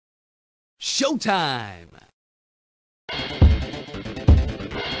Showtime!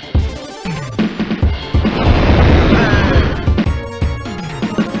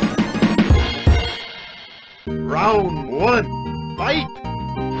 Round one, fight!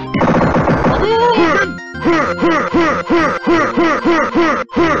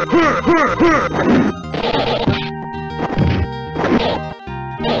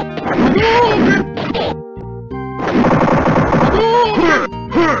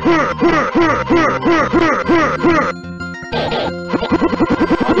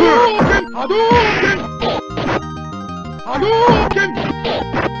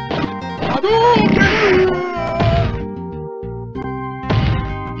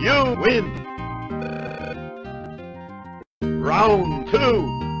 You win! Round two,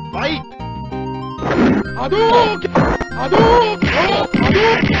 fight!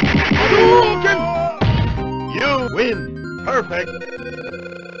 You win! Perfect!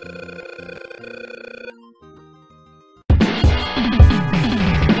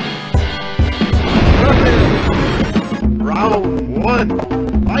 Round one,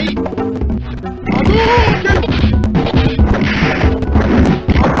 fight!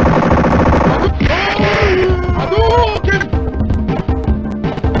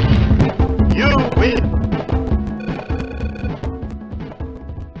 You win!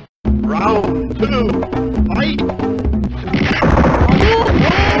 Round two, fight!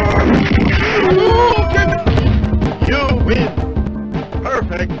 You win!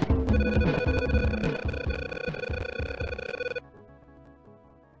 Perfect!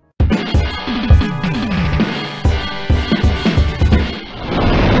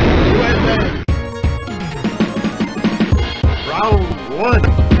 Round one,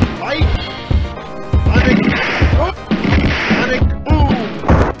 fight! Sonic boom!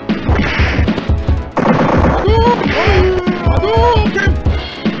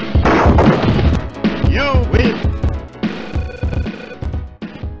 You win!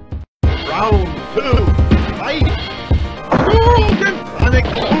 Round two, fight! Sonic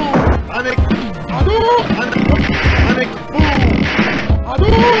boom! Sonic boom!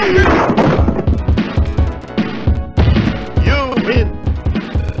 You win!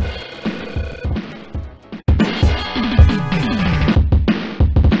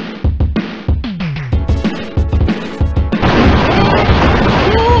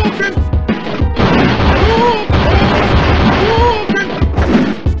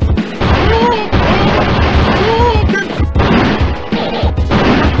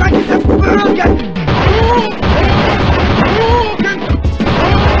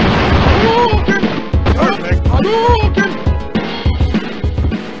 Perfect!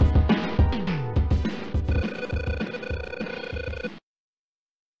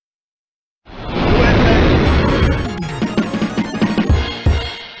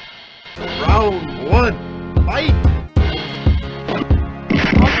 Round one, fight!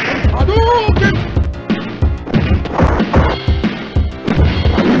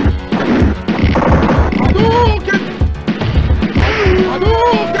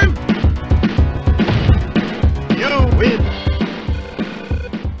 You win!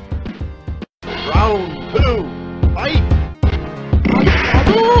 Round two, fight!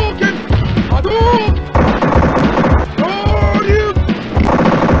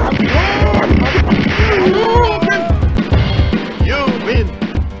 You win!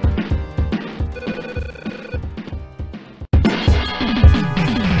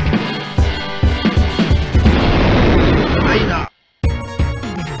 China!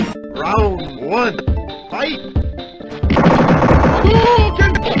 Round one, fight!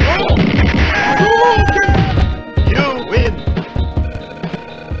 You win!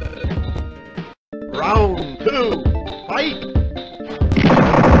 Round two, fight!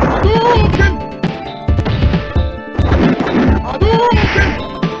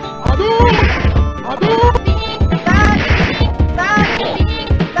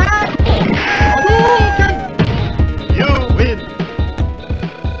 You win!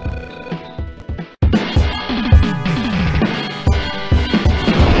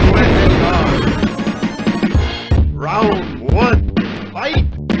 Round one, fight!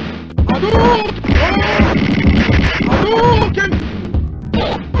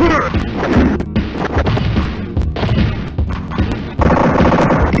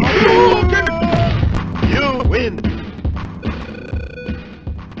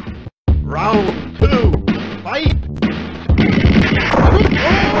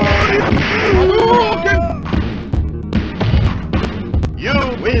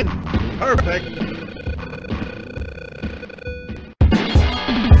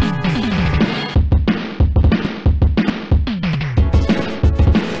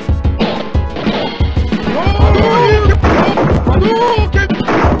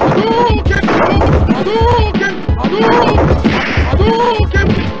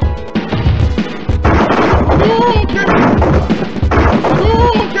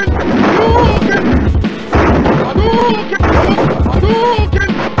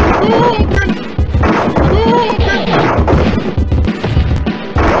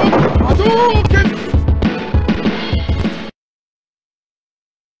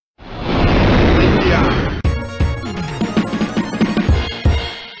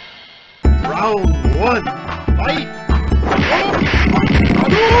 one, fight!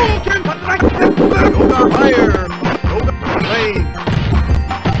 Yoga fire! Yoga flame!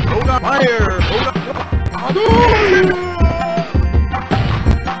 Yoga fire!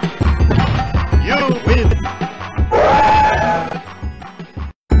 You win!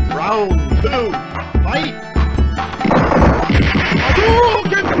 Round two, fight!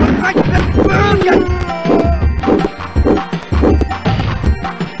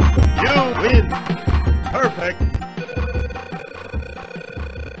 You win! Perfect!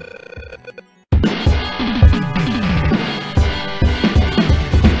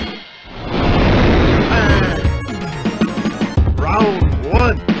 Round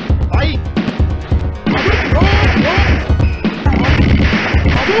one, fight!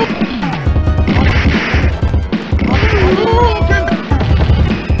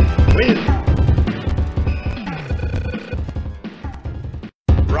 Win!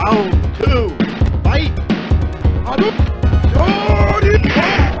 Round two, fight!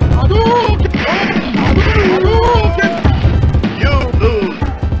 You lose!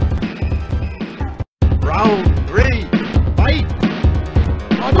 Round three, fight!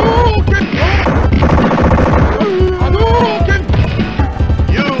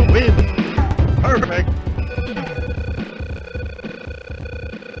 You win! Perfect!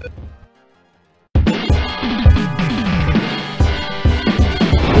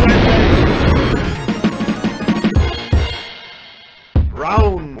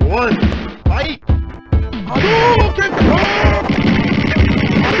 Round one, fight!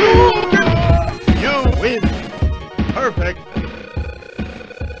 You win! Perfect!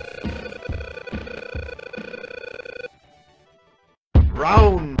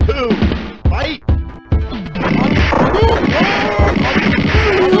 Round two, fight!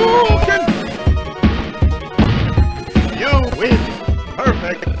 You win!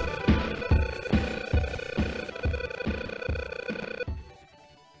 Perfect!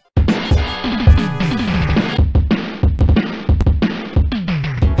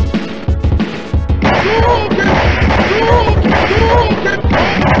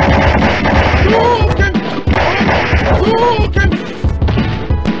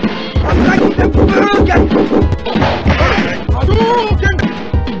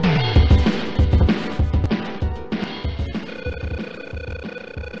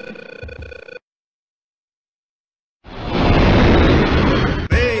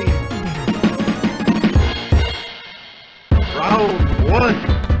 Round one,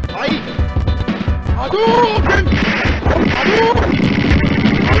 fight!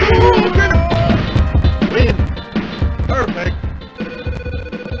 Win! Perfect!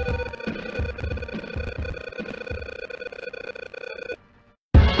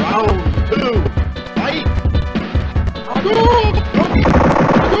 Round two, fight!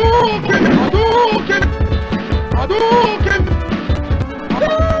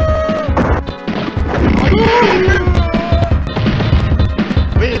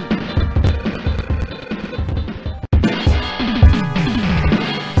 Win!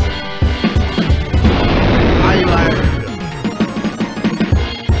 Island!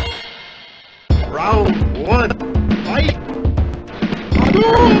 Round one, fight!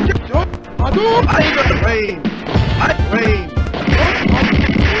 Tiger Train! Hot Train!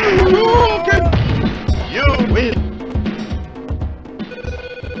 You win!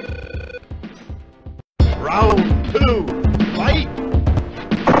 Round two, fight!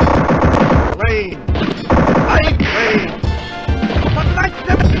 Train! Hot Train!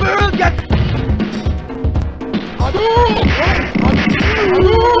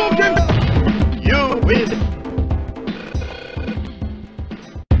 You win!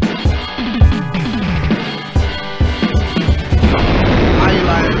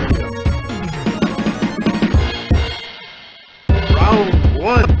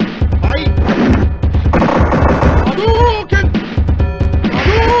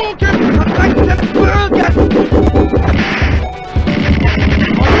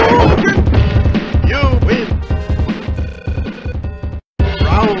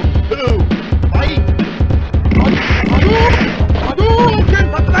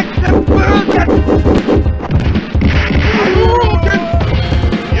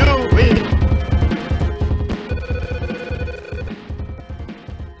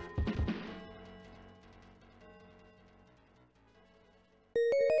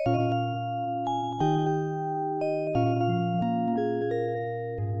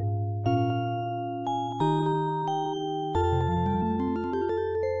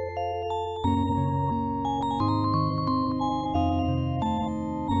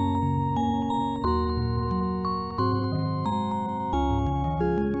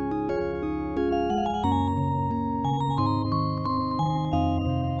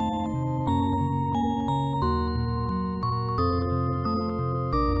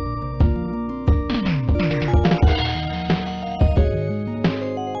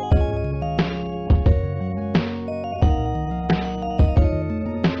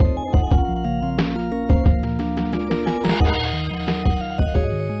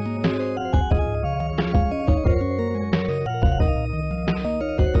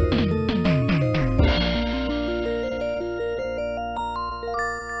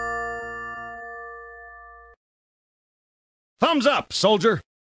 Thumbs up, soldier!